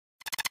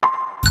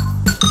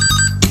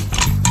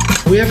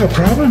We have a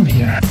problem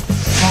here.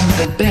 From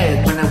the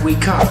bed when I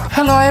wake up.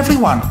 Hello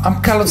everyone,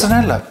 I'm Carlo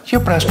Zanella,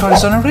 your Prescott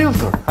Arizona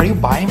realtor. Are you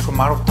buying from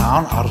out of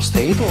town, out of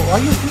state, or are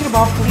you thinking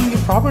about putting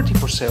your property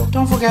for sale?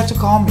 Don't forget to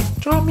call me.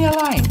 Drop me a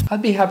line. I'll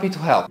be happy to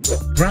help.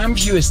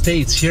 Grandview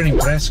Estates here in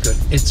Prescott.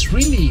 It's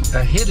really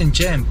a hidden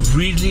gem.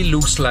 Really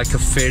looks like a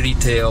fairy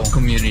tale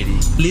community.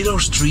 Little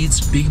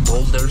streets, big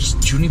boulders,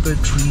 juniper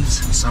trees,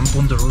 some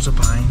Ponderosa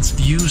pines.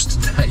 Views to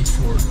die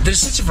for. There's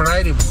such a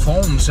variety of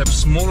homes,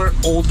 smaller,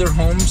 older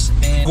homes,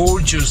 and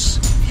gorgeous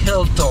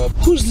hilltop.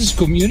 Who's this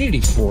community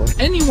for?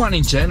 Anyone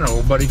in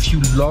general, but if you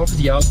love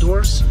the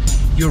outdoors,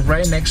 you're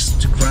right next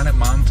to Granite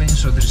Mountain,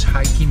 so there's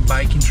hiking,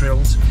 biking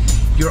trails.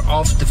 You're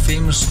off the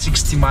famous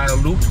 60-mile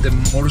loop the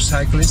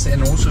motorcyclists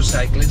and also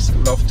cyclists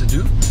love to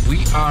do. We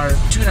are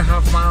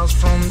 2.5 miles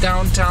from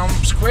downtown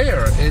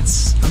square.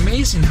 It's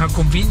amazing how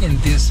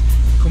convenient this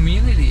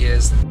community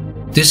is.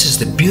 This is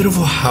the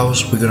beautiful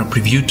house we're gonna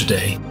preview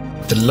today.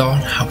 The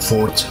lot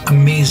affords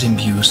amazing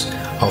views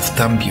of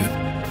Thumb Butte,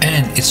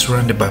 and it's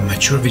surrounded by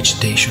mature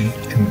vegetation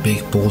and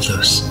big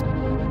boulders.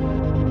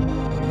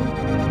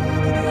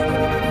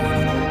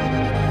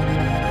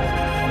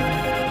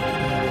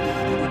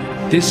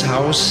 This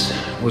house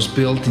was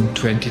built in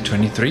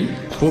 2023.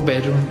 4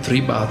 bedroom,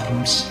 3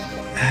 bathrooms.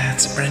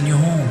 It's a brand new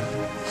home.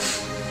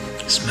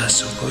 It smells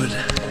so good.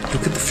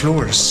 Look at the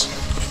floors.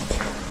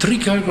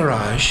 3-car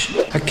garage.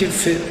 I can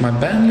fit my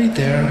Bentley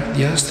there,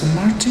 the Aston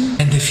Martin,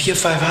 and the Fiat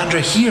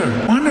 500 here.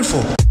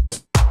 Wonderful.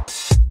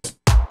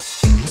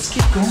 Let's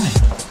keep going.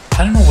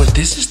 I don't know where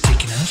this is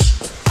taking us.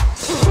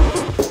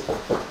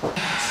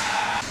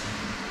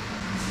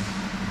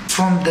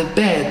 From the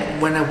bed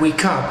when I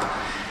wake up,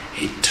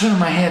 I turn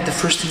my head, the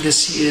first thing I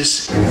see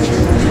is...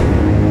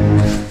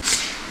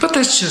 But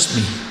that's just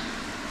me.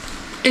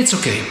 It's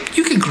okay.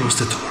 You can close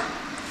the door.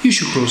 You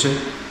should close it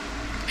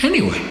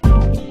anyway.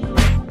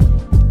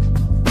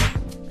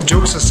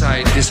 Jokes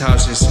aside, this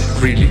house is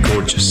really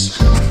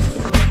gorgeous.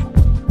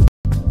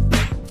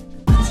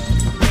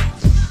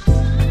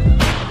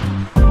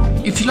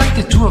 If you like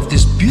the tour of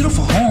this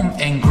beautiful home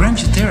and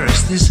Grandview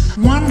Terrace, this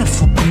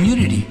wonderful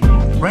community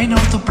right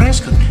north of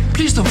Prescott,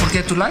 please don't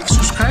forget to like,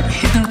 subscribe,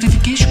 hit the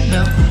notification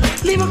bell,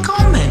 leave a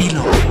comment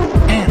below,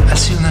 and I'll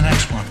see you in the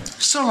next one.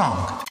 So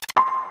long.